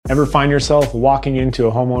Ever find yourself walking into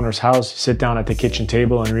a homeowner's house, sit down at the kitchen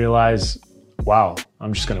table and realize, wow,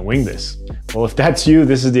 I'm just gonna wing this? Well, if that's you,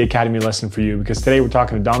 this is the Academy lesson for you, because today we're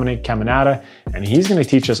talking to Dominic Caminada and he's gonna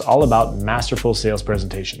teach us all about masterful sales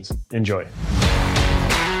presentations. Enjoy.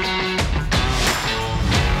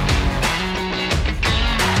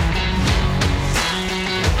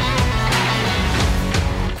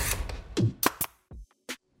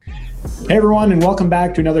 Hey everyone, and welcome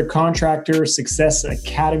back to another Contractor Success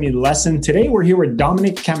Academy lesson. Today we're here with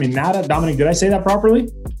Dominic Caminada. Dominic, did I say that properly?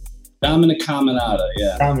 Dominic Caminada,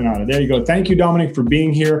 yeah. Caminada, there you go. Thank you, Dominic, for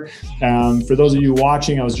being here. For those of you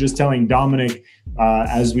watching, I was just telling Dominic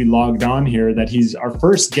as we logged on here that he's our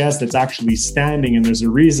first guest that's actually standing, and there's a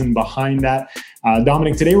reason behind that.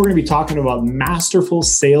 Dominic, today we're going to be talking about masterful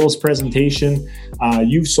sales presentation.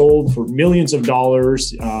 You've sold for millions of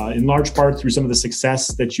dollars, in large part through some of the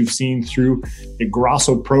success that you've seen through the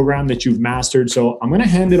Grosso program that you've mastered. So I'm going to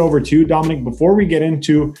hand it over to you, Dominic. Before we get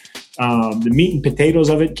into the meat and potatoes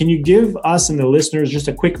of it, can you give us and the listeners just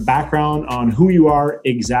a quick background on who you are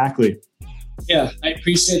exactly? Yeah, I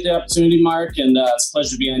appreciate the opportunity, Mark, and it's a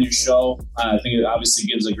pleasure to be on your show. I think it obviously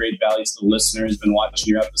gives a great value to the listeners been watching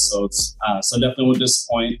your episodes, so definitely won't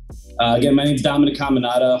disappoint. Again, my name is Dominic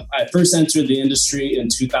Caminada. I first entered the industry in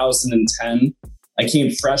 2010. I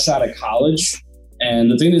came fresh out of college,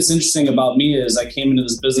 and the thing that's interesting about me is I came into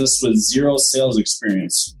this business with zero sales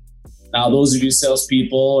experience. Now, those of you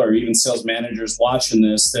salespeople or even sales managers watching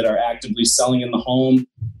this that are actively selling in the home,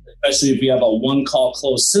 especially if you have a one-call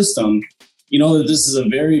close system, you know that this is a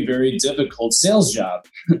very, very difficult sales job.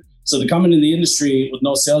 So to come into the industry with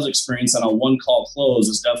no sales experience on a one-call close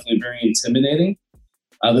is definitely very intimidating.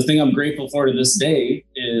 The thing I'm grateful for to this day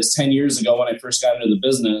is 10 years ago when I first got into the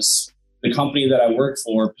business, the company that I worked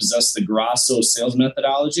for possessed the Grosso sales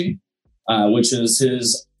methodology, which is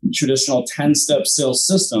his traditional 10-step sales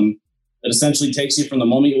system that essentially takes you from the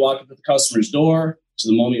moment you walk up at the customer's door to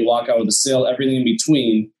the moment you walk out with a sale, everything in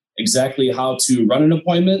between, exactly how to run an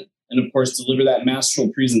appointment, and of course, deliver that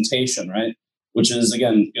masterful presentation, right? Which is,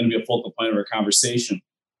 again, going to be a focal point of our conversation.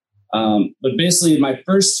 But basically, my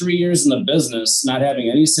first 3 years in the business, not having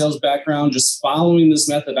any sales background, just following this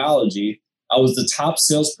methodology, I was the top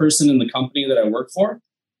salesperson in the company that I worked for.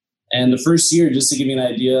 And the first year, just to give you an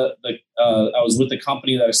idea, I was with the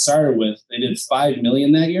company that I started with. They did $5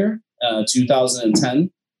 million that year, 2010.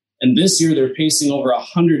 And this year, they're pacing over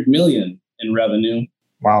 $100 million in revenue.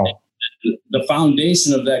 Wow. The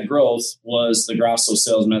foundation of that growth was the Grosso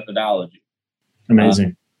sales methodology.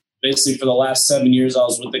 Amazing. Basically, for the last 7 years, I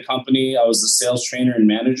was with the company. I was the sales trainer and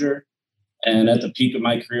manager. And at the peak of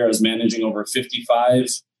my career, I was managing over 55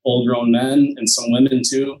 full-grown men and some women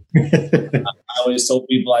too. I always told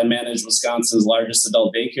people I managed Wisconsin's largest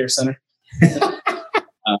adult daycare center.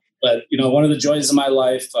 But, you know, one of the joys of my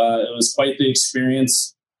life, it was quite the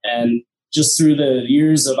experience. And just through the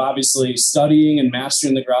years of obviously studying and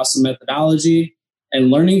mastering the Grosso methodology and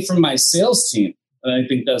learning from my sales team. And I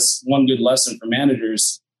think that's one good lesson for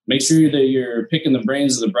managers. Make sure that you're picking the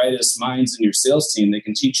brains of the brightest minds in your sales team. They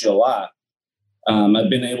can teach you a lot. I've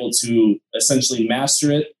been able to essentially master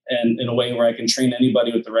it and in a way where I can train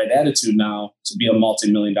anybody with the right attitude now to be a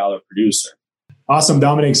multi-million-dollar producer. Awesome,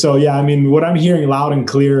 Dominic. So yeah, I mean, what I'm hearing loud and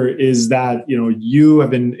clear is that, you know, you have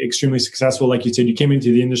been extremely successful. Like you said, you came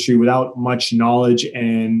into the industry without much knowledge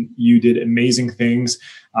and you did amazing things.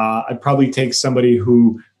 I'd probably take somebody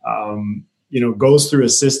who, goes through a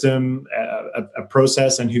system, a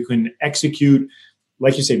process, and who can execute,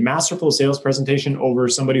 like you say, masterful sales presentation over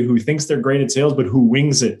somebody who thinks they're great at sales, but who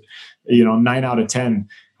wings it, 9 out of 10.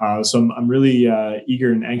 So I'm really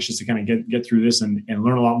eager and anxious to kind of get through this and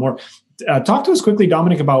learn a lot more. Talk to us quickly,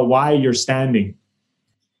 Dominic, about why you're standing.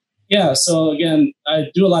 Yeah. So again,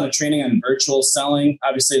 I do a lot of training on virtual selling.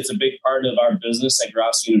 Obviously, it's a big part of our business at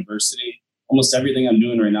Grosso University. Almost everything I'm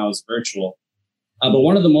doing right now is virtual. But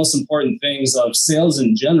one of the most important things of sales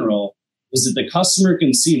in general is that the customer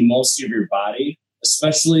can see most of your body,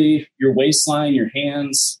 especially your waistline, your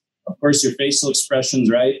hands, of course, your facial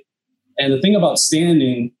expressions, right? And the thing about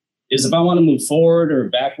standing is if I want to move forward or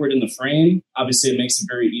backward in the frame, obviously it makes it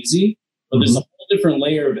very easy. But there's a whole different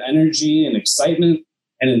layer of energy and excitement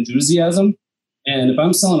and enthusiasm. And if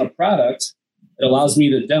I'm selling a product, it allows me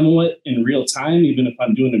to demo it in real time, even if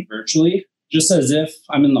I'm doing it virtually, just as if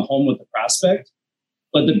I'm in the home with the prospect.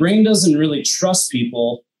 But the brain doesn't really trust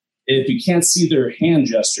people if you can't see their hand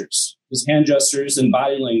gestures. Because hand gestures and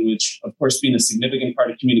body language, of course, being a significant part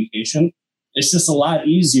of communication, it's just a lot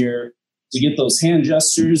easier to get those hand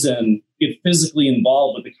gestures and get physically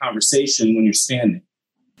involved with the conversation when you're standing.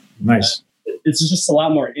 Nice. It's just a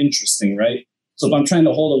lot more interesting, right? So if I'm trying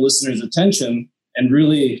to hold a listener's attention, and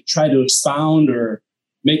really try to expound or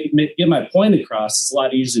get my point across, it's a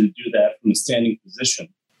lot easier to do that from a standing position.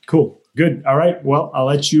 Cool. Good. All right. Well, I'll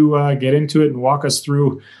let you get into it and walk us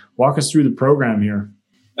through the program here.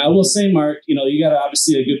 I will say, Mark, you got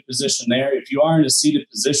obviously a good position there. If you are in a seated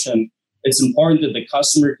position, it's important that the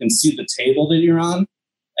customer can see the table that you're on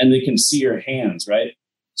and they can see your hands, right?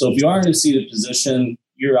 So if you are in a seated position,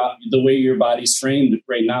 the way your body's framed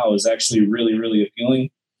right now is actually really, really appealing.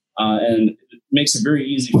 And it makes it very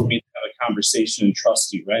easy for me to have a conversation and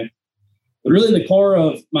trust you, right? But really the core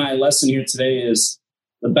of my lesson here today is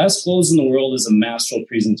the best close in the world is a masterful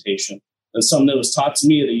presentation. That's something that was taught to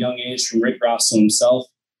me at a young age from Rick Grosso himself.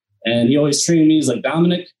 And he always trained me. He's like,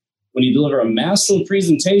 Dominic, when you deliver a masterful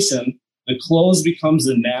presentation, the close becomes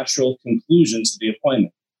the natural conclusion to the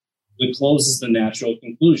appointment. The close is the natural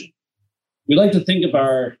conclusion. We like to think of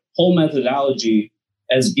our whole methodology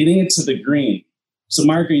as getting it to the green. So,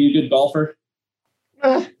 Mark, are you a good golfer?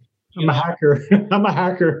 I'm a hacker. I'm a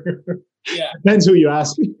hacker. Yeah. Depends who you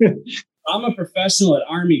ask. I'm a professional at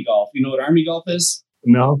Army golf. You know what Army golf is?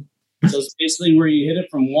 No. So it's basically where you hit it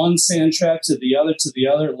from one sand trap to the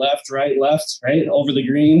other, left, right, over the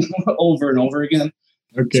green, over and over again.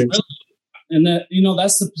 Okay. So really, and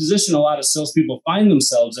that's the position a lot of salespeople find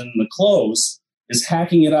themselves in the close, is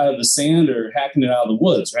hacking it out of the sand or hacking it out of the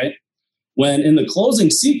woods, right? When in the closing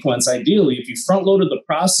sequence, ideally, if you front loaded the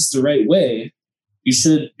process the right way, you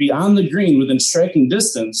should be on the green within striking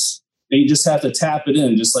distance, and you just have to tap it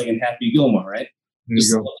in, just like in Happy Gilmore, right?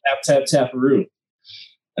 Just tap-a-roo.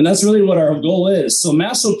 And that's really what our goal is. So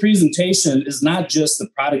masterful presentation is not just the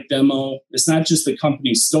product demo. It's not just the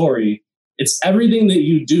company story. It's everything that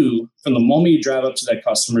you do from the moment you drive up to that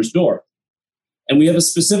customer's door. And we have a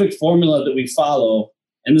specific formula that we follow.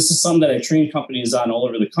 And this is something that I train companies on all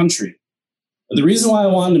over the country. But the reason why I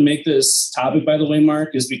wanted to make this topic, by the way,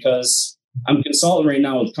 Mark, is because I'm consulting right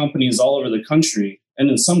now with companies all over the country, and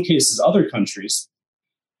in some cases, other countries.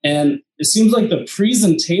 And it seems like the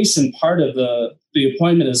presentation part of the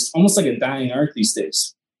appointment is almost like a dying art these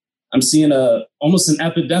days. I'm seeing almost an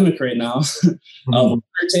epidemic right now of order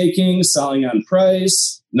taking, selling on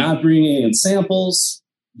price, not bringing in samples,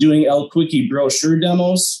 doing Quickie brochure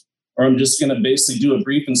demos, or I'm just going to basically do a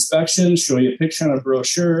brief inspection, show you a picture on a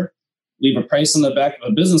brochure, leave a price on the back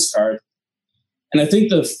of a business card. And I think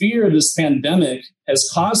the fear of this pandemic has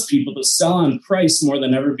caused people to sell on price more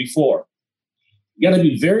than ever before. You got to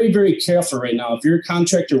be very, very careful right now. If you're a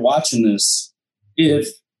contractor watching this, if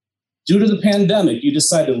due to the pandemic, you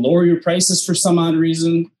decide to lower your prices for some odd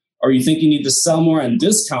reason, or you think you need to sell more on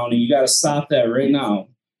discounting, you got to stop that right now.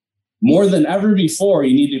 More than ever before,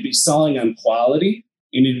 you need to be selling on quality.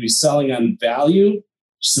 You need to be selling on value,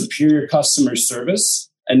 superior customer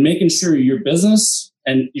service, and making sure your business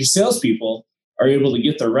and your salespeople are able to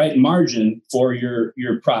get the right margin for your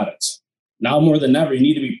product. Now more than ever, you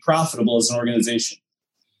need to be profitable as an organization.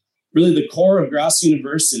 Really, the core of Grosso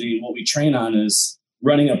University, what we train on is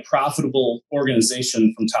running a profitable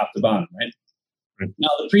organization from top to bottom, right? Now,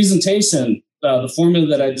 the presentation, the formula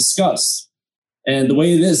that I discussed, and the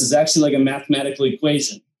way it is actually like a mathematical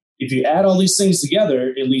equation. If you add all these things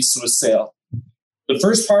together, it leads to a sale. The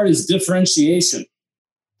first part is differentiation.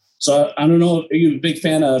 So I don't know, are you a big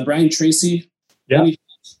fan of Brian Tracy? Yeah.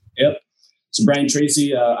 Yep. So Brian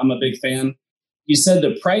Tracy, I'm a big fan. He said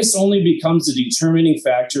the price only becomes a determining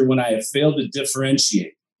factor when I have failed to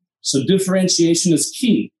differentiate. So differentiation is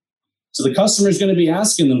key. So the customer is going to be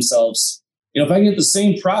asking themselves, if I can get the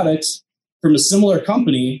same product from a similar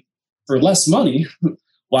company for less money,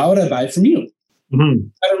 why would I buy from you? Mm-hmm.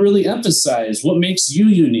 Got to really emphasize what makes you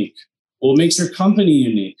unique, what makes your company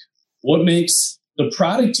unique, what makes the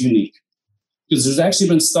product unique. Because there's actually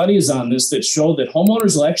been studies on this that show that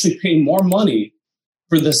homeowners will actually pay more money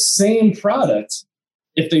for the same product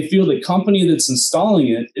if they feel the company that's installing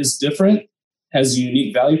it is different, has a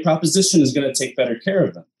unique value proposition, is going to take better care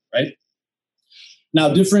of them, right?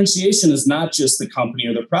 Now, differentiation is not just the company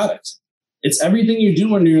or the product. It's everything you do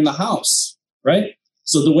when you're in the house, right?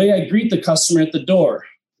 So the way I greet the customer at the door,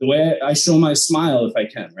 the way I show my smile if I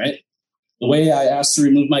can, right? The way I ask to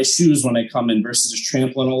remove my shoes when I come in versus just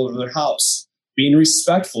trampling all over their house. Being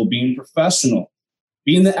respectful, being professional,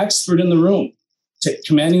 being the expert in the room,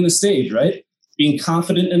 commanding the stage, right? Being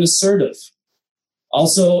confident and assertive.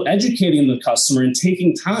 Also educating the customer and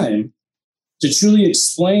taking time to truly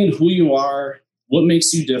explain who you are, what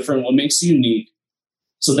makes you different, what makes you unique.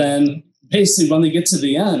 So then basically when they get to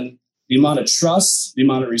the end, the amount of trust, the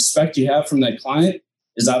amount of respect you have from that client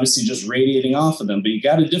is obviously just radiating off of them. But you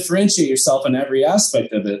got to differentiate yourself in every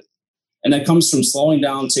aspect of it. And that comes from slowing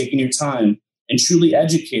down, taking your time, and truly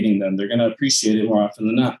educating them. They're going to appreciate it more often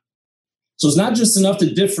than not. So it's not just enough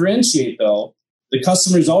to differentiate, though. The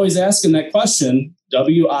customer is always asking that question,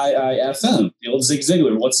 WIIFM, the old Zig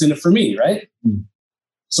Ziglar, what's in it for me, right? Mm.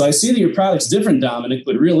 So I see that your product's different, Dominic,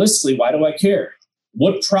 but realistically, why do I care?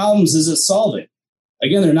 What problems is it solving?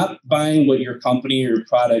 Again, they're not buying what your company or your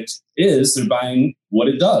product is. They're buying what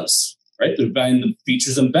it does, right? They're buying the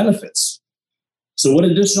features and benefits. So what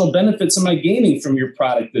additional benefits am I gaining from your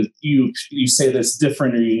product that you say that's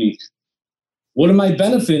different or unique? What am I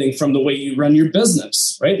benefiting from the way you run your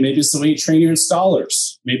business, right? Maybe it's the way you train your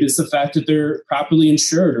installers. Maybe it's the fact that they're properly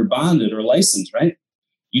insured or bonded or licensed, right?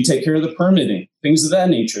 You take care of the permitting, things of that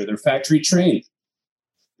nature. They're factory trained.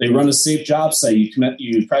 They run a safe job site.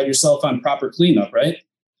 You pride yourself on proper cleanup, right?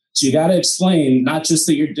 So you got to explain not just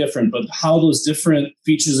that you're different, but how those different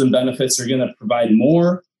features and benefits are going to provide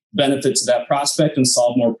more benefit to that prospect and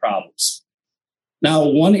solve more problems. Now,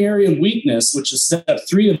 one area of weakness, which is step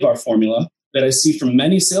 3 of our formula, that I see from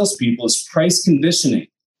many salespeople is price conditioning.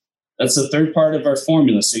 That's the third part of our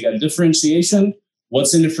formula. So you got differentiation,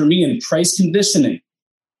 what's in it for me, and price conditioning.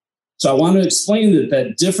 So I want to explain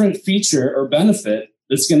that different feature or benefit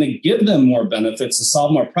that's going to give them more benefits and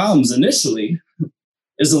solve more problems initially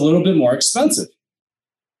is a little bit more expensive.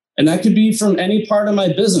 And that could be from any part of my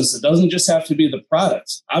business. It doesn't just have to be the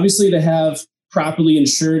product. Obviously, to have properly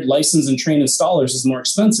insured, licensed, and trained installers is more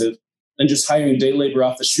expensive than just hiring day labor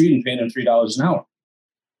off the street and paying them $3 an hour,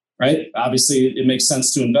 right? Obviously, it makes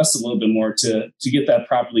sense to invest a little bit more to get that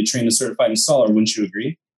properly trained and certified installer. Wouldn't you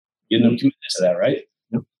agree? Getting them committed to that, right?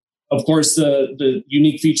 Yep. Of course, the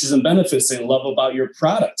unique features and benefits they love about your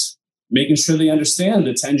product, making sure they understand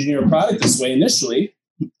that to engineer a product this way initially,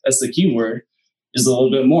 that's the key word, is a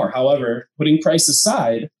little bit more. However, putting price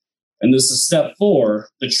aside, and this is step 4,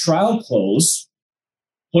 the trial close.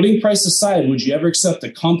 Putting price aside, would you ever accept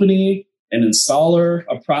a company, an installer,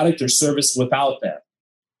 a product or service without that?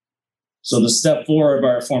 So the step 4 of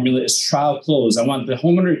our formula is trial close. I want the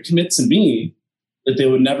homeowner to commit to me that they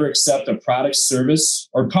would never accept a product, service,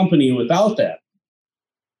 or company without that.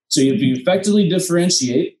 So if you effectively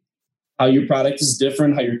differentiate how your product is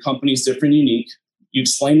different, how your company is different, unique, you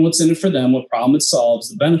explain what's in it for them, what problem it solves,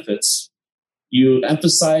 the benefits. You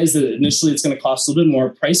emphasize that initially it's going to cost a little bit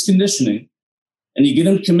more, price conditioning, and you get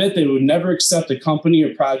them to commit they would never accept a company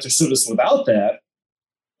or product or service without that.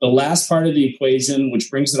 The last part of the equation, which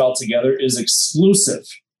brings it all together, is exclusive,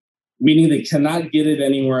 meaning they cannot get it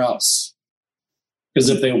anywhere else. Because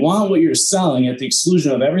if they want what you're selling at the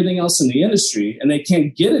exclusion of everything else in the industry, and they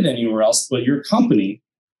can't get it anywhere else but your company,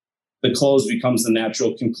 the close becomes the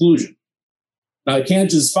natural conclusion. Now, I can't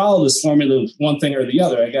just follow this formula with one thing or the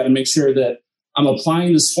other. I got to make sure that I'm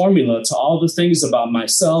applying this formula to all the things about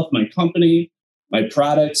myself, my company, my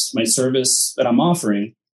products, my service that I'm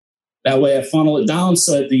offering. That way I funnel it down.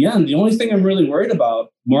 So at the end, the only thing I'm really worried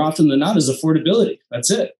about more often than not is affordability. That's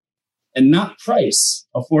it. And not price,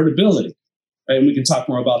 affordability. Right? And we can talk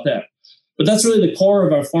more about that. But that's really the core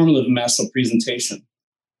of our formula of master presentation.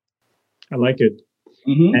 I like it.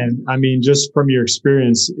 Mm-hmm. And I mean, just from your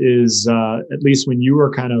experience is, at least when you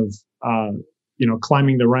were kind of,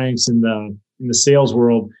 climbing the ranks in the sales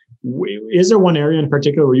world, is there one area in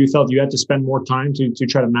particular where you felt you had to spend more time to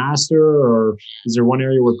try to master, or is there one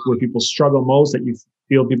area where people struggle most that you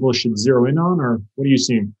feel people should zero in on, or what are you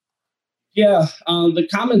seeing? Yeah, the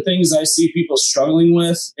common things I see people struggling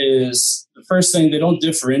with is the first thing, they don't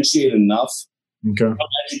differentiate enough. Okay. They don't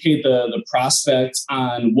educate the prospect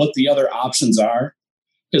on what the other options are.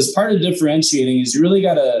 Because part of differentiating is you really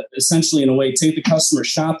got to essentially, in a way, take the customer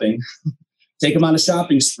shopping, take them on a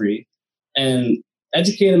shopping spree, and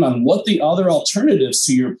educate them on what the other alternatives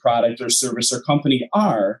to your product or service or company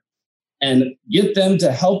are, and get them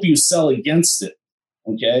to help you sell against it.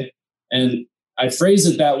 Okay. And I phrase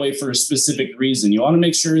it that way for a specific reason. You want to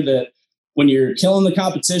make sure that when you're killing the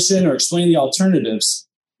competition or explaining the alternatives,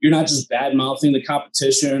 you're not just bad mouthing the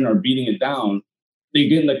competition or beating it down. You're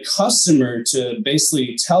getting the customer to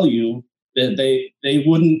basically tell you that they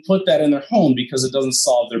wouldn't put that in their home because it doesn't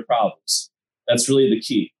solve their problems. That's really the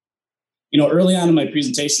key. Early on in my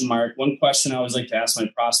presentation, Mark, one question I always like to ask my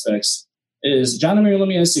prospects is, John and Mary, let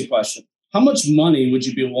me ask you a question. How much money would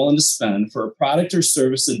you be willing to spend for a product or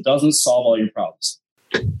service that doesn't solve all your problems?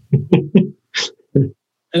 And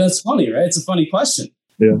that's funny, right? It's a funny question.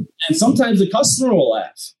 Yeah. And sometimes the customer will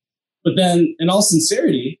laugh. But then, in all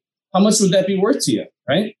sincerity, how much would that be worth to you,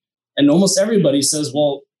 right? And almost everybody says,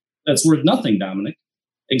 well, that's worth nothing, Dominic.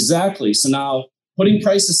 Exactly. So now, putting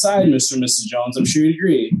price aside, Mr. and Mrs. Jones, I'm sure you'd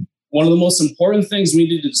agree, one of the most important things we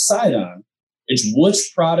need to decide on is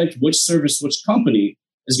which product, which service, which company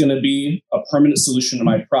is going to be a permanent solution to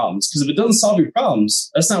my problems. Because if it doesn't solve your problems,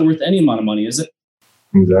 that's not worth any amount of money, is it?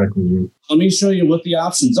 Exactly. Let me show you what the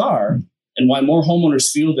options are and why more homeowners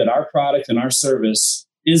feel that our product and our service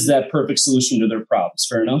is that perfect solution to their problems.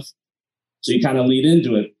 Fair enough? So you kind of lead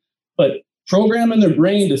into it. But programming their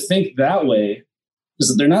brain to think that way,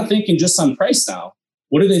 because they're not thinking just on price now.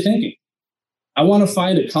 What are they thinking? I want to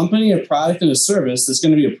find a company, a product, and a service that's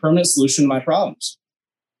going to be a permanent solution to my problems.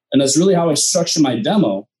 And that's really how I structure my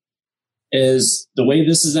demo, is the way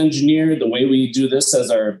this is engineered, the way we do this as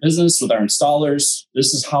our business with our installers.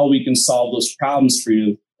 This is how we can solve those problems for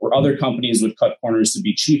you where other companies would cut corners to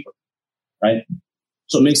be cheaper, right?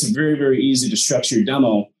 So it makes it very, very easy to structure your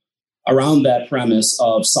demo around that premise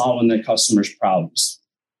of solving the customer's problems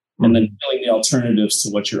and then filling the alternatives to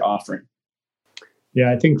what you're offering.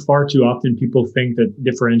 Yeah, I think far too often people think that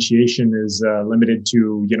differentiation is limited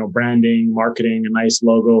to, branding, marketing, a nice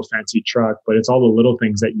logo, fancy truck, but it's all the little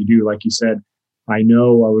things that you do. Like you said, I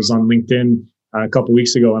know I was on LinkedIn a couple of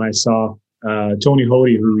weeks ago and I saw Tony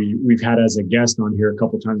Hody, who we've had as a guest on here a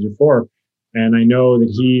couple of times before. And I know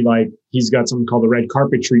that he's got something called the red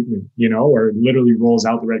carpet treatment, where it literally rolls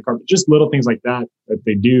out the red carpet, just little things like that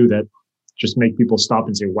they do that just make people stop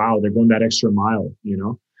and say, wow, they're going that extra mile,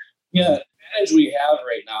 Yeah. Advantage we have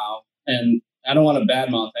right now, and I don't want to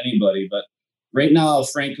badmouth anybody, but right now,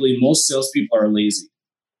 frankly, most salespeople are lazy.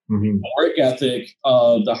 Mm-hmm. The work ethic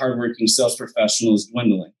of the hardworking sales professional is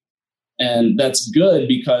dwindling. And that's good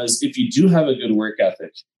because if you do have a good work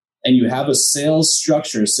ethic and you have a sales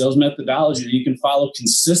structure, sales methodology that you can follow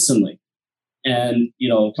consistently, and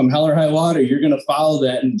come hell or high water, you're going to follow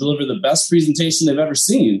that and deliver the best presentation they've ever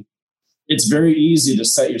seen. It's very easy to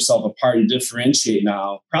set yourself apart and differentiate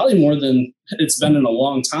now, probably more than it's been in a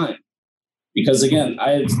long time. Because again,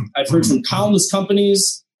 I've heard from countless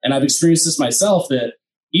companies, and I've experienced this myself, that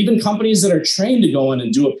even companies that are trained to go in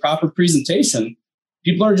and do a proper presentation,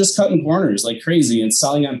 people are just cutting corners like crazy and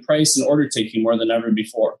selling on price and order taking more than ever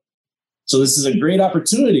before. So this is a great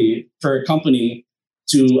opportunity for a company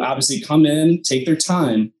to obviously come in, take their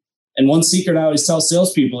time. And one secret I always tell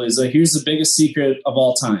salespeople is here's the biggest secret of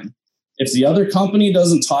all time. If the other company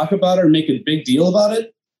doesn't talk about it or make a big deal about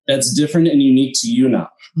it, that's different and unique to you now.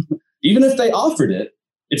 Even if they offered it,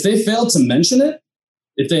 if they failed to mention it,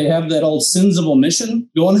 if they have that old sins of omission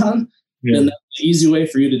going on, then that's an easy way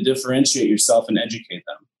for you to differentiate yourself and educate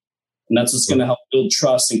them. And that's what's going to help build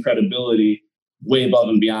trust and credibility way above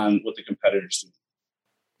and beyond what the competitors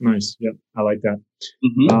do. Nice. Yep. I like that.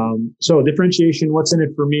 Mm-hmm. So differentiation, what's in it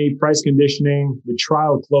for me? Price conditioning, the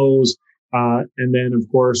trial close, and then, of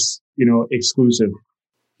course, exclusive.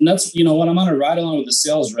 And that's, when I'm on a ride along with the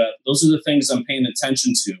sales rep, those are the things I'm paying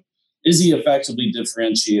attention to. Is he effectively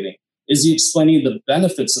differentiating? Is he explaining the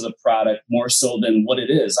benefits of the product more so than what it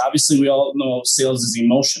is? Obviously, we all know sales is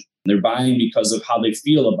emotion. They're buying because of how they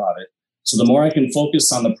feel about it. So the more I can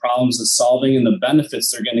focus on the problems it's solving and the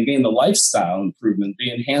benefits they're going to gain, the lifestyle improvement,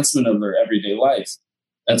 the enhancement of their everyday life,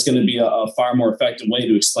 that's going to be a far more effective way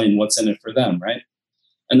to explain what's in it for them, right?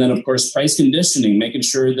 And then, of course, price conditioning, making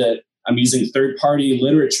sure that I'm using third-party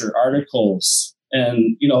literature, articles,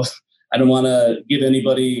 and, I don't want to give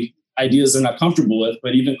anybody ideas they're not comfortable with,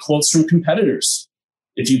 but even quotes from competitors.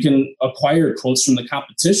 If you can acquire quotes from the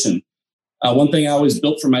competition. One thing I always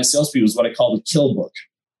built for my salespeople is what I call the kill book.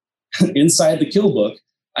 Inside the kill book,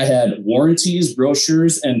 I had warranties,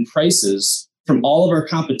 brochures, and prices from all of our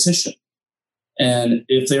competition. And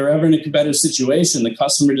if they were ever in a competitive situation, the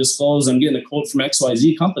customer disclosed, I'm getting a quote from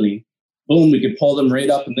XYZ company, boom, we could pull them right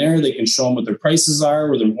up in there. They can show them what their prices are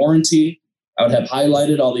or their warranty. I would have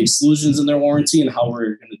highlighted all the exclusions in their warranty and how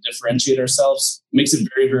we're going to differentiate ourselves. It makes it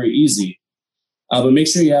very, very easy. But make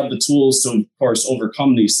sure you have the tools to, of course,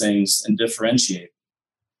 overcome these things and differentiate.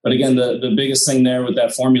 But again, the biggest thing there with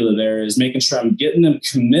that formula there is making sure I'm getting them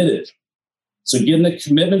committed. So getting a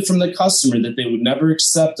commitment from the customer that they would never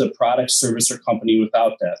accept a product, service, or company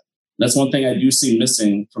without that. That's one thing I do see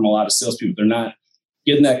missing from a lot of salespeople. They're not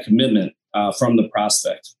getting that commitment from the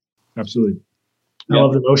prospect. Absolutely. I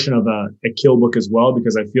love the notion of a kill book as well,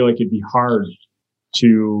 because I feel like it'd be hard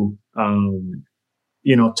to,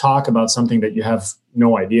 talk about something that you have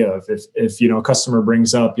no idea of. If a customer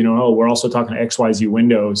brings up, we're also talking to XYZ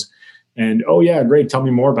Windows, and oh yeah, great, tell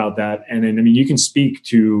me more about that. And then, you can speak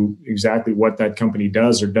to exactly what that company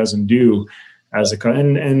does or doesn't do as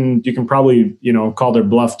and you can probably, call their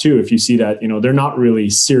bluff too. If you see that, they're not really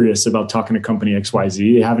serious about talking to company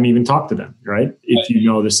XYZ. They haven't even talked to them, right? If you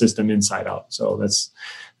know the system inside out. So that's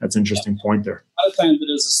an interesting point there. A lot of times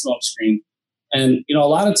it is a smoke screen. And, a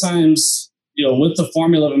lot of times, with the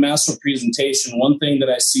formula of a master presentation, one thing that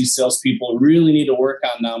I see salespeople really need to work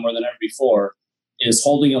on now more than ever before is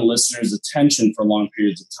holding a listener's attention for long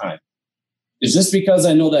periods of time. Is just because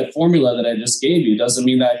I know that formula that I just gave you doesn't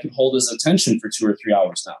mean that I can hold his attention for 2 or 3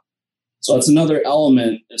 hours now. So it's another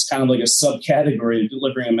element. It's kind of like a subcategory of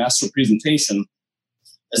delivering a master presentation,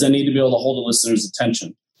 is I need to be able to hold the listener's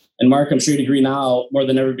attention. And Mark, I'm sure you'd agree now more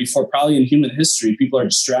than ever before, probably in human history, people are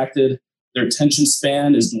distracted. Their attention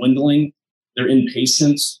span is dwindling. They're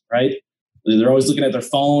impatient, right? They're always looking at their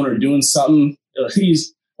phone or doing something.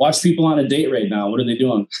 Please watch people on a date right now. What are they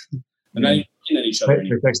doing? They're not even looking at each other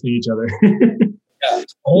anymore. They're texting each other. Yeah.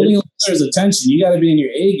 Holding a listener's attention, you got to be in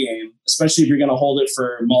your A game, especially if you're going to hold it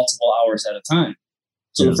for multiple hours at a time.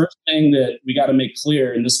 So the first thing that we got to make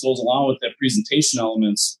clear, and this goes along with the presentation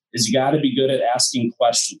elements, is you got to be good at asking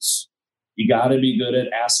questions. You got to be good at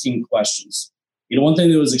asking questions. You know, one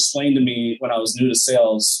thing that was explained to me when I was new to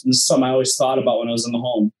sales, and this is something I always thought about when I was in the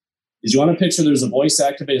home, is you want to picture there's a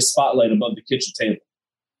voice-activated spotlight above the kitchen table.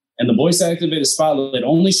 And the voice-activated spotlight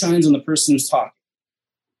only shines on the person who's talking.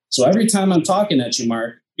 So every time I'm talking at you,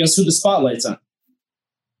 Mark, guess who the spotlight's on?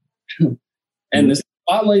 And the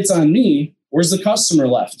spotlight's on me. Where's the customer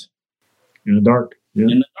left? In the dark. Yeah.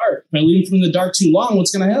 In the dark. If I leave them from the dark too long,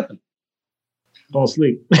 what's going to happen? Fall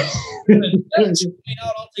asleep. They're going to me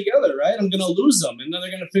out altogether, right? I'm going to lose them. And then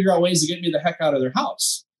they're going to figure out ways to get me the heck out of their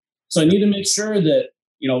house. So I need to make sure that,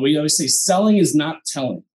 you know, we always say selling is not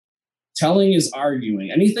telling. Telling is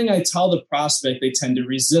arguing. Anything I tell the prospect, they tend to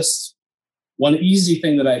resist. One easy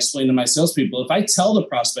thing that I explain to my salespeople, if I tell the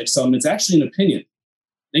prospect something, it's actually an opinion.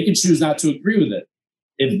 They can choose not to agree with it.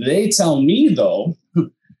 If they tell me, though,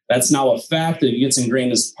 that's now a fact that gets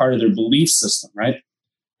ingrained as part of their belief system, right?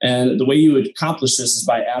 And the way you would accomplish this is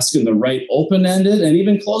by asking the right open-ended and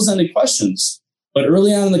even closed-ended questions. But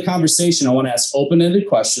early on in the conversation, I want to ask open-ended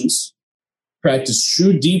questions, practice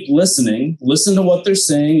true deep listening, listen to what they're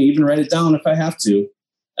saying, even write it down if I have to,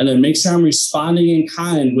 and then make sure I'm responding in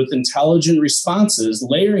kind with intelligent responses,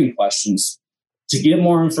 layering questions to get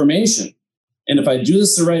more information. And if I do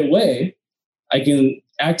this the right way, I can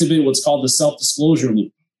activate what's called the self-disclosure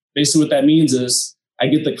loop. Basically, what that means is I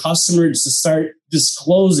get the customer to start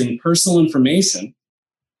disclosing personal information.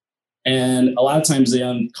 And a lot of times they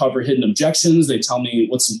uncover hidden objections. They tell me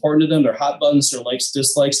what's important to them, their hot buttons, their likes,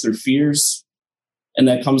 dislikes, their fears. And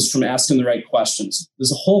that comes from asking the right questions.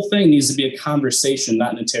 This whole thing needs to be a conversation,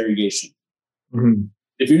 not an interrogation. Mm-hmm.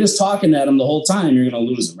 If you're just talking at them the whole time, you're going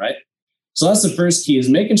to lose them, right? So that's the first key, is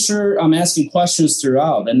making sure I'm asking questions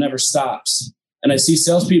throughout. That never stops. And I see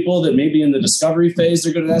salespeople that maybe in the discovery phase,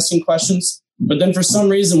 they're good at asking questions. But then for some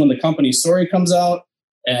reason, when the company story comes out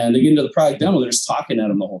and they get into the product demo, they're just talking at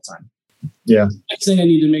them the whole time. Yeah. The next thing I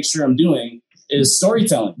need to make sure I'm doing is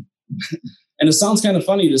storytelling. And it sounds kind of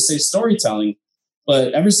funny to say storytelling,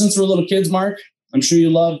 but ever since we're little kids, Mark, I'm sure you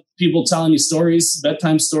love people telling you stories,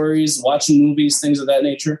 bedtime stories, watching movies, things of that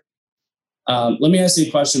nature. Let me ask you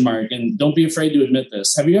a question, Mark, and don't be afraid to admit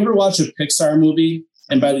this. Have you ever watched a Pixar movie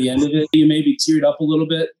and by the end of it, you maybe teared up a little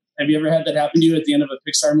bit? Have you ever had that happen to you at the end of a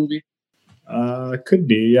Pixar movie? Could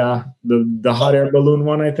be, yeah. The hot air balloon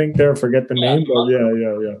one, I think there. Forget the name, but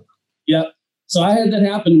yeah. Yeah. So I had that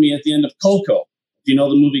happen to me at the end of Coco. If you know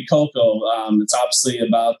the movie Coco, it's obviously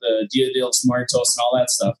about the Dia de los Muertos and all that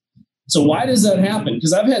stuff. So why does that happen?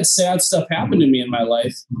 Because I've had sad stuff happen to me in my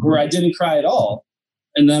life where I didn't cry at all.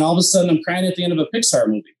 And then all of a sudden I'm crying at the end of a Pixar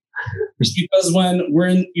movie. It's because when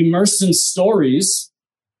we're immersed in stories,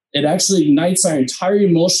 it actually ignites our entire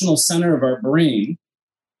emotional center of our brain.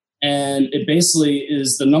 And it basically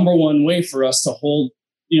is the number one way for us to hold,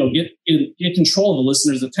 get control of the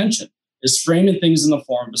listener's attention, is framing things in the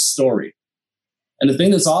form of a story. And the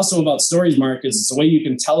thing that's awesome about stories, Mark, is it's a way you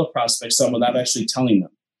can tell a prospect something without actually telling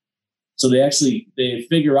them. So they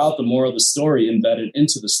figure out the moral of the story embedded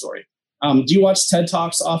into the story. Do you watch TED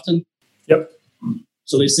Talks often? Yep.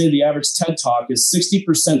 So they say the average TED Talk is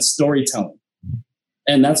 60% storytelling.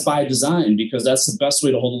 And that's by design, because that's the best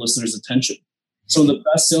way to hold the listener's attention. So the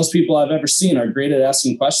best salespeople I've ever seen are great at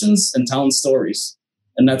asking questions and telling stories.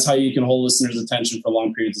 And that's how you can hold listeners' attention for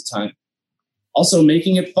long periods of time. Also,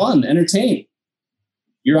 making it fun, entertaining.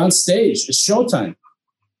 You're on stage. It's showtime.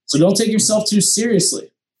 So don't take yourself too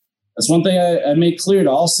seriously. That's one thing I make clear to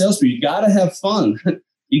all salespeople. You got to have fun.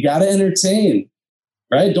 You got to entertain,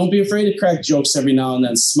 right? Don't be afraid to crack jokes every now and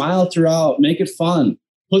then. Smile throughout. Make it fun.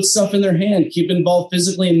 Put stuff in their hand. Keep involved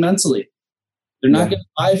physically and mentally. They're not going to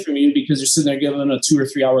buy from you because you're sitting there giving them a 2 or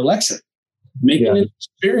 3 hour lecture. Make it an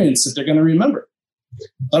experience that they're going to remember.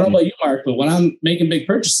 I don't know about you, Mark, but when I'm making big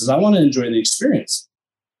purchases, I want to enjoy the experience,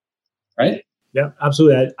 right? Yeah,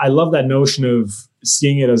 absolutely. I love that notion of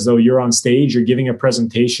seeing it as though you're on stage, you're giving a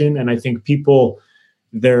presentation. And I think people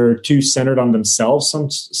they're too centered on themselves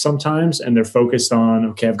sometimes, and they're focused on,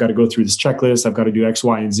 okay, I've got to go through this checklist, I've got to do X,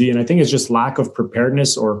 Y, and Z. And I think it's just lack of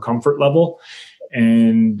preparedness or comfort level.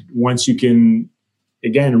 And once you can,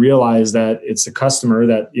 again, realize that it's the customer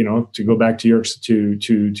that, you know, to go back to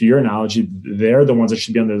your analogy, they're the ones that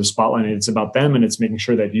should be under the spotlight, and it's about them, and it's making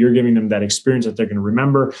sure that you're giving them that experience that they're going to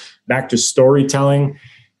remember. Back to storytelling,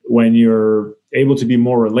 when you're able to be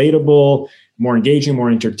more relatable, more engaging,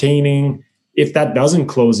 more entertaining, if that doesn't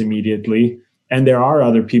close immediately, and there are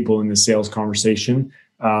other people in the sales conversation,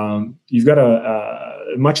 you've got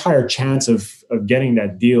a much higher chance of getting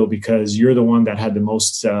that deal, because you're the one that had the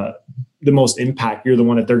most impact. You're the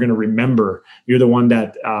one that they're going to remember. You're the one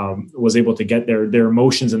that was able to get their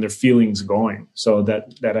emotions and their feelings going. So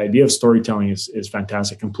that idea of storytelling is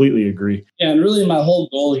fantastic. Completely agree. Yeah, and really my whole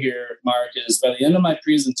goal here, Mark, is by the end of my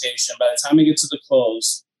presentation, by the time I get to the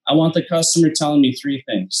close, I want the customer telling me three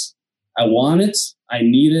things. I want it, I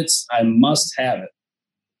need it, I must have it.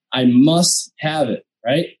 I must have it,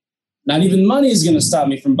 right? Not even money is going to stop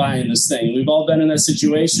me from buying this thing. We've all been in that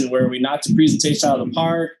situation where we knocked the presentation out of the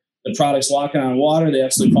park, the product's walking on water, they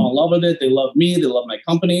absolutely fall in love with it, they love me, they love my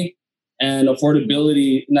company, and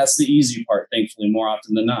affordability, and that's the easy part, thankfully, more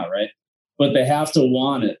often than not, right? But they have to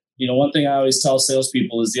want it. You know, one thing I always tell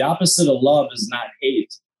salespeople is the opposite of love is not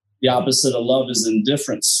hate. The opposite of love is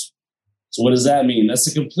indifference. So what does that mean? That's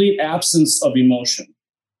a complete absence of emotion.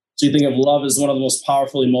 So you think of love as one of the most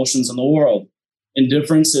powerful emotions in the world.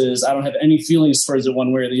 Indifference is I don't have any feelings towards it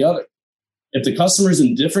one way or the other. If the customer is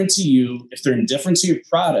indifferent to you, if they're indifferent to your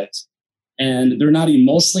product, and they're not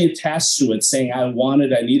emotionally attached to it, saying, I want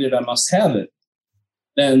it, I need it, I must have it,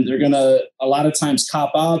 then they're going to, a lot of times,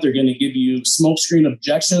 cop out. They're going to give you smokescreen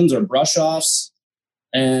objections or brush-offs.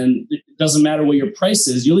 And it doesn't matter what your price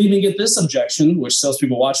is. You'll even get this objection, which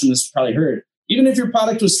salespeople watching this probably heard. Even if your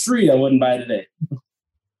product was free, I wouldn't buy it today.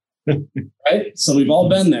 Right? So we've all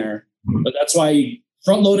been there. But that's why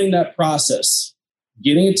front-loading that process,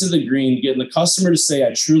 getting it to the green, getting the customer to say,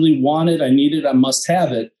 I truly want it, I need it, I must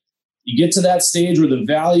have it. You get to that stage where the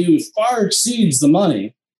value far exceeds the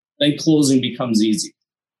money, then closing becomes easy.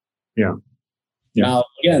 Yeah. Now,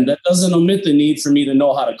 again, that doesn't omit the need for me to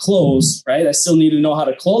know how to close, right? I still need to know how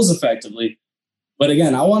to close effectively. But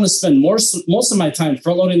again, I want to spend most of my time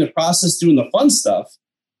front-loading the process, doing the fun stuff,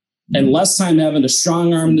 and less time having to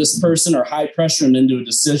strong-arm this person or high pressure them into a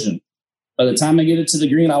decision. By the time I get it to the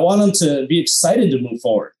green, I want them to be excited to move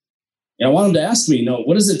forward. And I want them to ask me,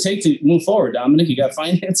 what does it take to move forward, Dominic? You got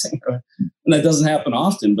financing? And that doesn't happen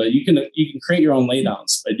often, but you can create your own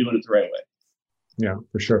laydowns by doing it the right way. Yeah,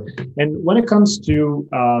 for sure. And when it comes to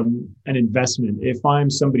an investment, if I'm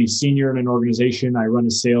somebody senior in an organization, I run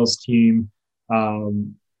a sales team.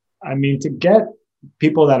 To get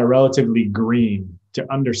people that are relatively green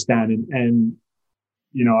to understand and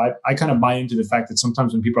I kind of buy into the fact that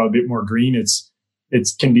sometimes when people are a bit more green, it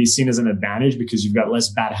can be seen as an advantage because you've got less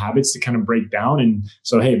bad habits to kind of break down. And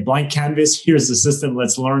so, hey, blank canvas, here's the system,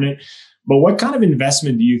 let's learn it. But what kind of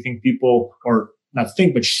investment do you think people, or not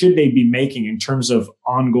think, but should they be making in terms of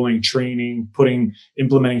ongoing training,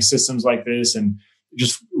 implementing systems like this and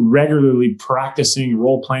just regularly practicing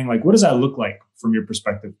role playing? Like, what does that look like from your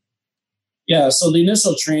perspective? Yeah, so the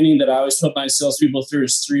initial training that I always put my salespeople through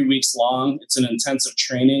is 3 weeks long. It's an intensive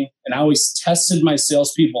training, and I always tested my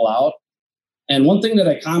salespeople out. And one thing that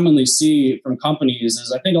I commonly see from companies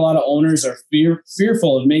is I think a lot of owners are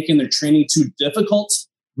fearful of making their training too difficult,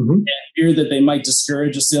 and fear that they might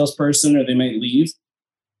discourage a salesperson or they might leave.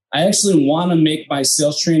 I actually want to make my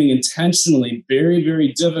sales training intentionally very,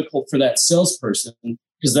 very difficult for that salesperson,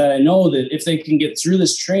 because that I know that if they can get through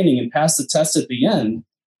this training and pass the test at the end,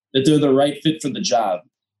 that they're the right fit for the job.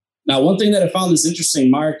 Now, one thing that I found is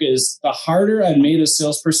interesting, Mark, is the harder I've made a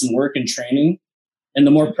salesperson work in training and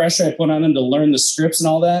the more pressure I put on them to learn the scripts and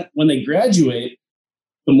all that, when they graduate,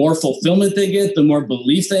 the more fulfillment they get, the more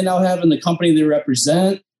belief they now have in the company they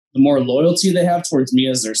represent, the more loyalty they have towards me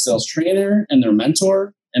as their sales trainer and their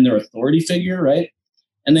mentor and their authority figure, right?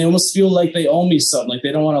 And they almost feel like they owe me something, like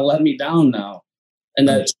they don't want to let me down now. And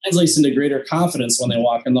that translates into greater confidence when they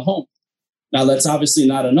walk in the home. Now, that's obviously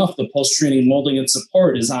not enough. The post-training molding and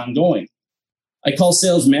support is ongoing. I call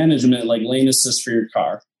sales management like lane assist for your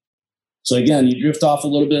car. So again, you drift off a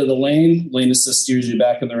little bit of the lane assist steers you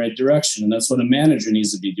back in the right direction. And that's what a manager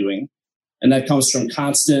needs to be doing. And that comes from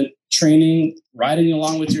constant training, riding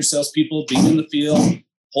along with your salespeople, being in the field,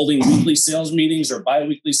 holding weekly sales meetings or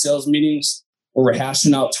bi-weekly sales meetings, where we're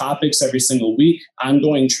hashing out topics every single week,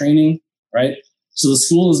 ongoing training, right? So the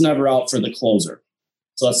school is never out for the closer.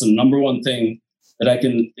 So that's the number one thing that I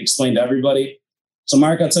can explain to everybody. So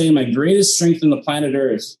Mark, I'll tell you, my greatest strength in the planet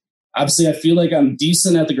Earth Obviously, I feel like I'm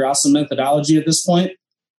decent at the Grosso methodology at this point,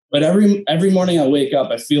 but every morning I wake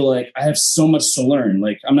up, I feel like I have so much to learn.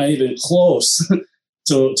 Like I'm not even close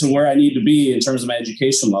to where I need to be in terms of my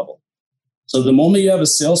education level. So the moment you have a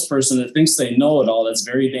salesperson that thinks they know it all, that's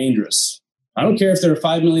very dangerous. I don't care if they're a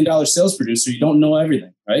 $5 million sales producer, you don't know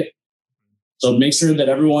everything, right? So make sure that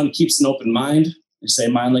everyone keeps an open mind. They say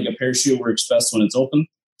mind like a parachute works best when it's open.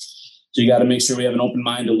 So you got to make sure we have an open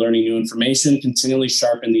mind to learning new information, continually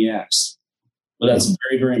sharpen the axe. But that's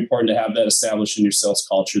very, very important to have that established in your sales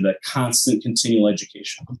culture, that constant continual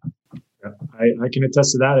education. Yeah, I can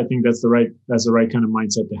attest to that. I think that's the right kind of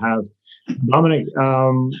mindset to have. Dominic,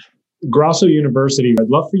 Grosso University, I'd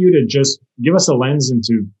love for you to just give us a lens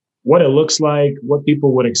into what it looks like, what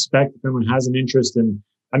people would expect if anyone has an interest in.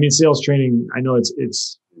 I mean, sales training, I know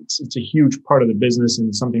it's a huge part of the business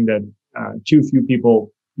and something that too few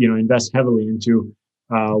people, invest heavily into.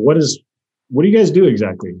 What do you guys do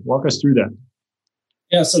exactly? Walk us through that.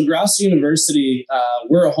 Yeah, so Grosso University,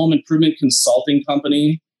 we're a home improvement consulting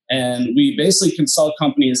company, and we basically consult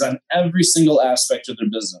companies on every single aspect of their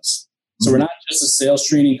business. So we're not just a sales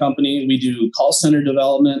training company. We do call center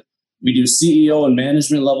development. We do CEO and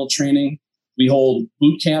management level training. We hold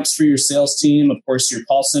boot camps for your sales team, of course, your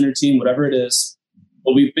call center team, whatever it is.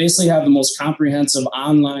 But we basically have the most comprehensive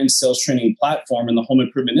online sales training platform in the home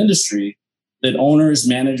improvement industry that owners,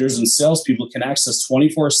 managers, and salespeople can access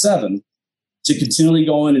 24/7 to continually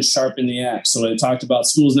go in and sharpen the axe. So I talked about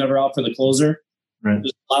school's never out for the closer. Right.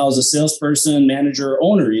 This allows a salesperson, manager,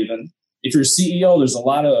 owner even. If you're a CEO, there's a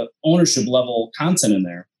lot of ownership level content in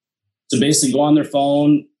there. So basically go on their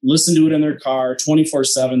phone, listen to it in their car,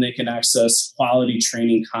 24/7, they can access quality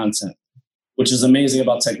training content, which is amazing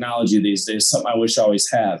about technology these days, something I wish I always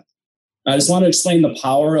had. I just want to explain the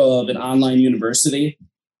power of an online university.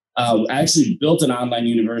 I actually built an online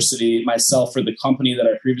university myself for the company that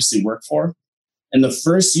I previously worked for. And the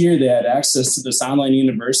first year they had access to this online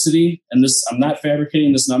university, and this, I'm not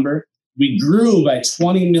fabricating this number, we grew by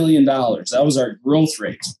 $20 million. That was our growth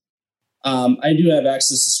rate. I do have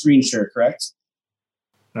access to screen share, correct?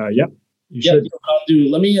 Yep. You should. I'll do.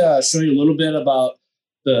 Let me show you a little bit about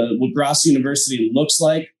what Grosso University looks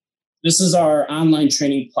like. This is our online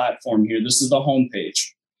training platform here. This is the homepage.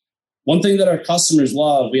 One thing that our customers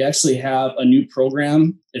love, we actually have a new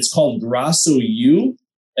program. It's called Grosso U,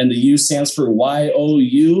 and the U stands for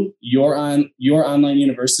YOU, Your Online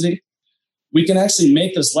University. We can actually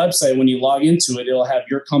make this website, when you log into it, it'll have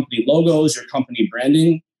your company logos, your company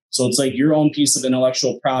branding. So it's like your own piece of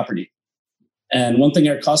intellectual property. And one thing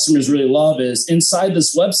our customers really love is inside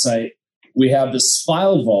this website, we have this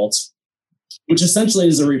file vault, which essentially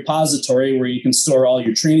is a repository where you can store all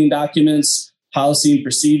your training documents, policy and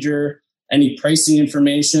procedure, any pricing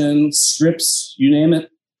information, scripts, you name it.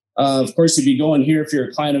 Of course, if you go in here, if you're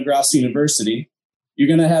a client of Grosso University, you're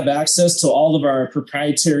going to have access to all of our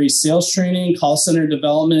proprietary sales training, call center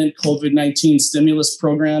development, COVID-19 stimulus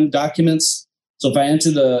program documents. So if I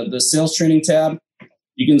enter the sales training tab,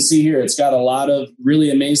 you can see here, it's got a lot of really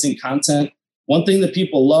amazing content. One thing that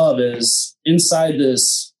people love is inside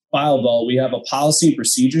this file vault, we have a policy and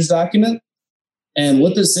procedures document. And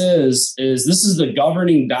what this is this is the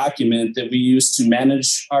governing document that we use to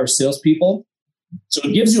manage our salespeople. So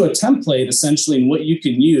it gives you a template essentially in what you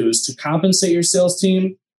can use to compensate your sales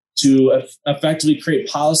team, to effectively create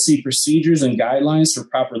policy procedures and guidelines for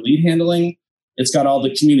proper lead handling. It's got all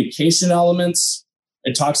the communication elements.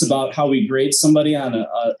 It talks about how we grade somebody on a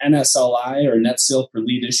NSLI, or net sale per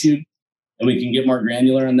lead issued. And we can get more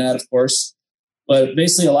granular on that, of course. But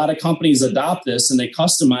basically, a lot of companies adopt this and they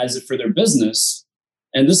customize it for their business.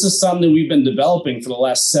 And this is something that we've been developing for the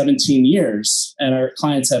last 17 years, and our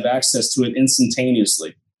clients have access to it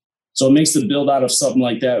instantaneously. So it makes the build out of something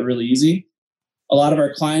like that really easy. A lot of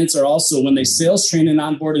our clients are also, when they sales train and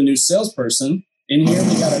onboard a new salesperson, in here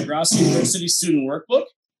we got our Grosso University student workbook.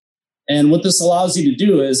 And what this allows you to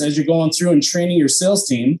do is, as you're going through and training your sales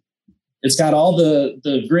team, it's got all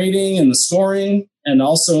the grading and the scoring, and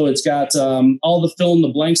also it's got all the fill in the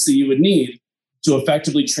blanks that you would need to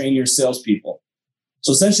effectively train your salespeople.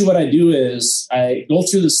 So essentially what I do is I go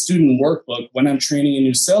through the student workbook when I'm training a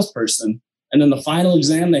new salesperson, and then the final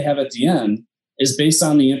exam they have at the end is based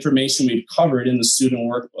on the information we've covered in the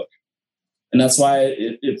student workbook. And that's why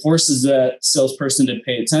it forces that salesperson to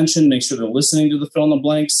pay attention, make sure they're listening to the fill in the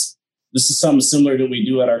blanks. This is something similar to what we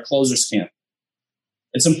do at our closers camp.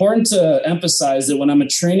 It's important to emphasize that when I'm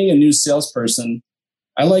training a new salesperson,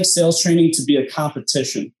 I like sales training to be a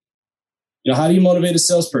competition. How do you motivate a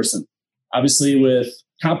salesperson? Obviously with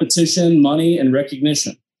competition, money, and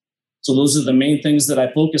recognition. So those are the main things that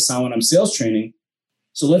I focus on when I'm sales training.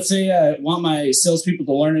 So let's say I want my salespeople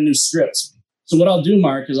to learn a new script. So what I'll do,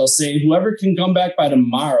 Mark, is I'll say whoever can come back by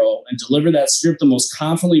tomorrow and deliver that script the most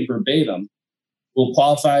confidently verbatim will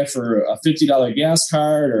qualify for a $50 gas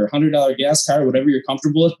card or $100 gas card, whatever you're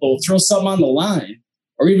comfortable with. But we'll throw something on the line,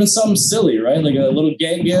 or even something silly, right? Like a little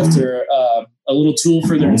gag gift or a little tool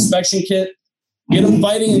for their inspection kit. Get them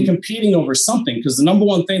fighting and competing over something, because the number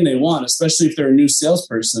one thing they want, especially if they're a new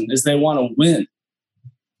salesperson, is they want to win.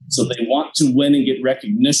 So they want to win and get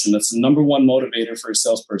recognition. That's the number one motivator for a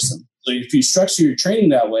salesperson. So if you structure your training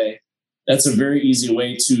that way, that's a very easy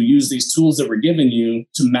way to use these tools that we're giving you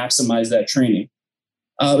to maximize that training.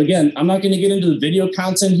 Again, I'm not going to get into the video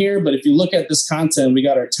content here, but if you look at this content, we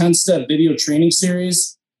got our 10-step video training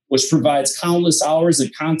series, which provides countless hours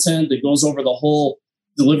of content that goes over the whole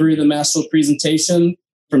delivery of the Masterful presentation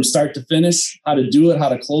from start to finish, how to do it, how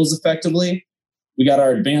to close effectively. We got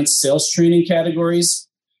our advanced sales training categories,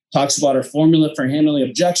 talks about our formula for handling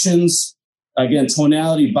objections. Again,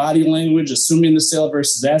 tonality, body language, assuming the sale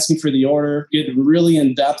versus asking for the order, get really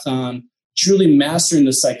in depth on truly mastering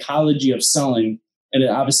the psychology of selling, and it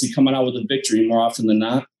obviously coming out with a victory more often than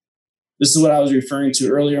not. This is what I was referring to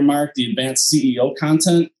earlier, Mark, the advanced CEO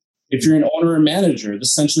content. If you're an owner or manager, this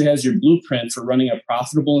essentially has your blueprint for running a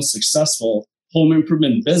profitable and successful home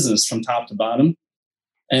improvement business from top to bottom.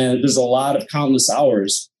 And there's a lot of countless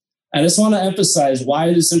hours. I just want to emphasize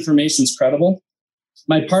why this information is credible.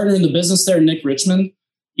 My partner in the business there, Nick Richmond,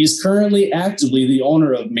 he's currently actively the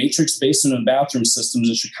owner of Matrix Basement and Bathroom Systems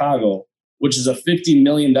in Chicago, which is a $50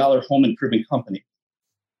 million home improvement company.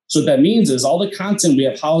 So what that means is all the content we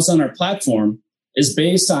have housed on our platform is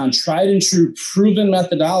based on tried and true proven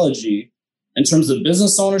methodology in terms of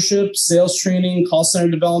business ownership, sales training, call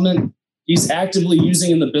center development. He's actively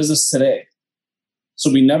using in the business today.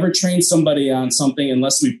 So we never train somebody on something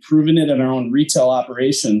unless we've proven it in our own retail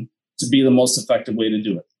operation to be the most effective way to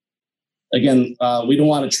do it. Again, we don't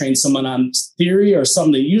want to train someone on theory or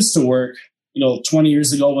something that used to work, 20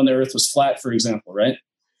 years ago when the earth was flat, for example, right?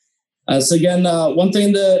 So again, one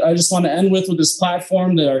thing that I just want to end with this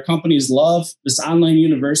platform that our companies love, this online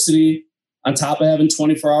university, on top of having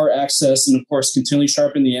 24-hour access and, of course, continually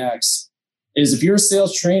sharpen the axe, is if you're a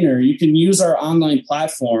sales trainer, you can use our online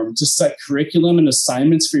platform to set curriculum and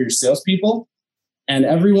assignments for your salespeople. And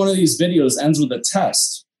every one of these videos ends with a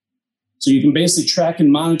test. So you can basically track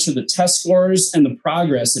and monitor the test scores and the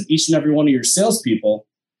progress of each and every one of your salespeople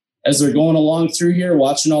as they're going along through here,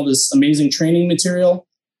 watching all this amazing training material.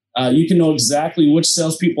 You can know exactly which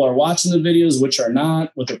salespeople are watching the videos, which are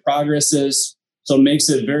not, what their progress is. So it makes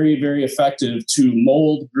it very, very effective to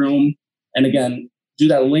mold, groom, and again, do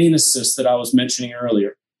that lane assist that I was mentioning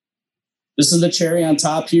earlier. This is the cherry on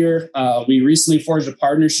top here. We recently forged a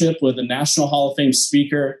partnership with a National Hall of Fame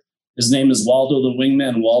speaker. His name is Waldo the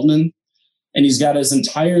Wingman Waldman. And he's got his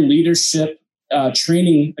entire leadership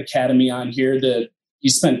training academy on here that he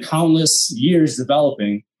spent countless years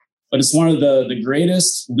developing. But it's one of the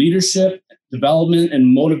greatest leadership, development,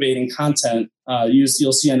 and motivating content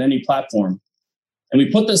you'll see on any platform. And we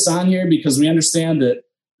put this on here because we understand that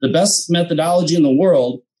the best methodology in the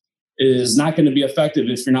world is not going to be effective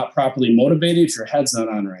if you're not properly motivated, if your head's not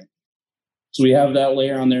on right. So we have that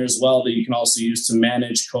layer on there as well that you can also use to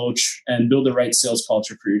manage, coach, and build the right sales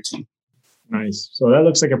culture for your team. Nice. So that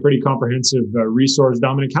looks like a pretty comprehensive resource.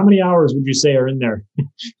 Dominic, how many hours would you say are in there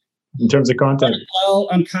in terms of content? Well,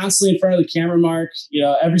 I'm constantly in front of the camera, Mark.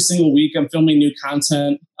 Every single week I'm filming new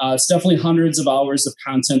content. It's definitely hundreds of hours of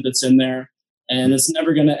content that's in there. And it's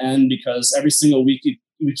never going to end because every single week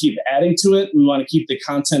we keep adding to it. We want to keep the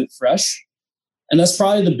content fresh. And that's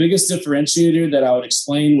probably the biggest differentiator that I would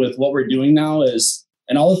explain with what we're doing now is,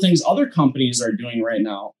 and all the things other companies are doing right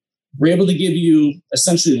now. We're able to give you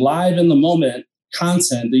essentially live in the moment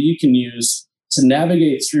content that you can use to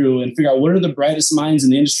navigate through and figure out what are the brightest minds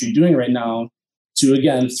in the industry doing right now to,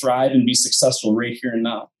 again, thrive and be successful right here and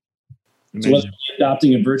now. Amazing. So whether it be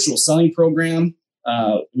adopting a virtual selling program,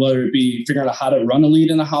 whether it be figuring out how to run a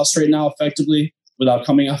lead in a house right now effectively without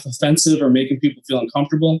coming off offensive or making people feel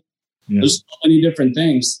uncomfortable. Yeah. There's so many different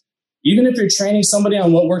things. Even if you're training somebody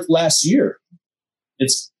on what worked last year,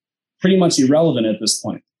 it's pretty much irrelevant at this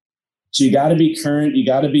point. So you got to be current. You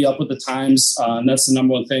got to be up with the times. And that's the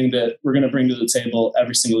number one thing that we're going to bring to the table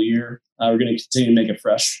every single year. We're going to continue to make it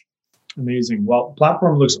fresh. Amazing. Well,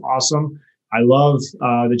 platform looks awesome. I love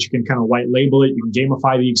that you can kind of white label it. You can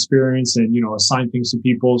gamify the experience and, assign things to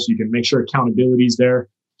people so you can make sure accountability is there.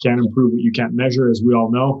 Can't improve what you can't measure, as we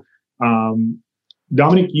all know.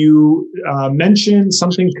 Dominic, you mentioned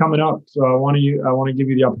something coming up. So I want to give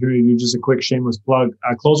you the opportunity to do just a quick shameless plug.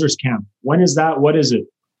 Closers Camp. When is that? What is it?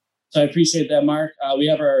 So I appreciate that, Mark. We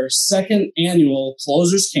have our second annual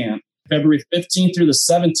Closers Camp, February 15th through the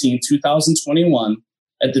 17th, 2021,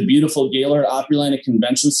 at the beautiful Gaylord Opryland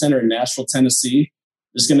Convention Center in Nashville, Tennessee.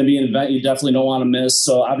 This is going to be an event you definitely don't want to miss.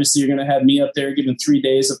 So obviously, you're going to have me up there giving 3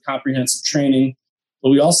 days of comprehensive training. But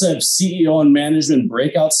we also have CEO and management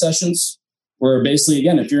breakout sessions where basically,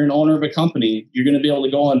 again, if you're an owner of a company, you're going to be able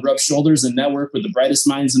to go and rub shoulders and network with the brightest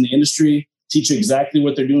minds in the industry, teach you exactly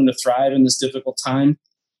what they're doing to thrive in this difficult time.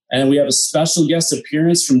 And we have a special guest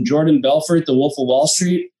appearance from Jordan Belfort, the Wolf of Wall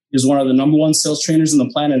Street. He's one of the number one sales trainers on the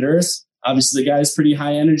planet Earth. Obviously, the guy's pretty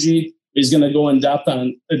high energy. He's going to go in depth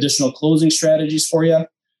on additional closing strategies for you.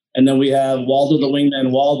 And then we have Waldo the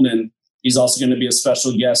Wingman Waldman. He's also going to be a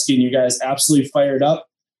special guest, getting you guys absolutely fired up.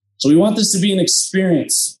 So we want this to be an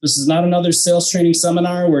experience. This is not another sales training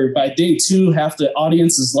seminar where by day 2, half the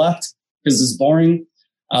audience is left because it's boring.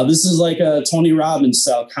 This is like a Tony Robbins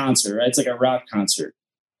style concert, right? It's like a rock concert.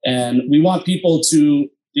 And we want people to,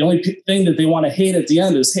 the only thing that they want to hate at the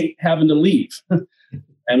end is hate having to leave.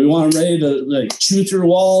 And we want them ready to chew through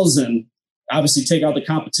walls and obviously take out the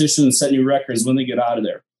competition and set new records when they get out of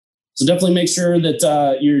there. So definitely make sure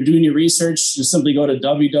that you're doing your research. Just simply go to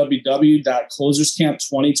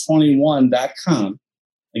www.closerscamp2021.com.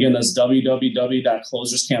 Again, that's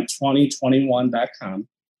www.closerscamp2021.com.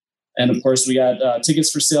 And of course, we got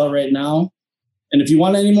tickets for sale right now. And if you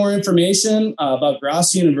want any more information about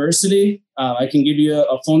Grossi University, I can give you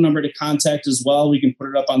a phone number to contact as well. We can put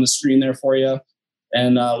it up on the screen there for you.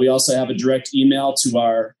 And we also have a direct email to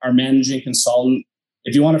our managing consultant.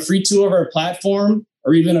 If you want a free tour of our platform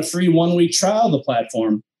or even a free 1-week trial of the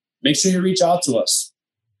platform, make sure you reach out to us.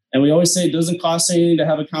 And we always say it doesn't cost anything to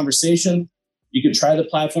have a conversation. You can try the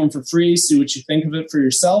platform for free, see what you think of it for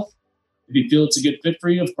yourself. If you feel it's a good fit for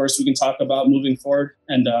you, of course, we can talk about moving forward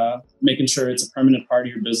and making sure it's a permanent part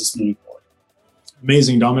of your business moving forward.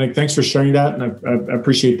 Amazing, Dominic. Thanks for sharing that. And I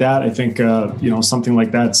appreciate that. I think, something like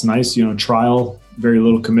that's nice, trial, very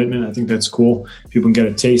little commitment. I think that's cool. People can get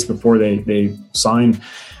a taste before they sign.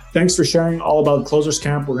 Thanks for sharing all about Closers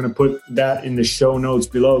Camp. We're going to put that in the show notes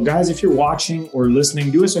below. Guys, if you're watching or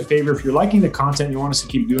listening, do us a favor. If you're liking the content, you want us to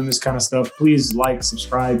keep doing this kind of stuff, please like,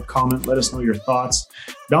 subscribe, comment, let us know your thoughts.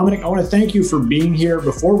 Dominic, I want to thank you for being here.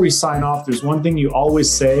 Before we sign off, there's one thing you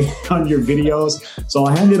always say on your videos. So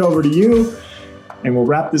I'll hand it over to you and we'll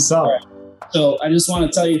wrap this up. Right. So I just want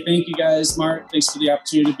to tell you, thank you guys, Mark. Thanks for the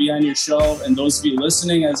opportunity to be on your show. And those of you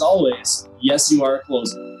listening, as always, yes, you are a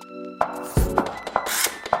closer.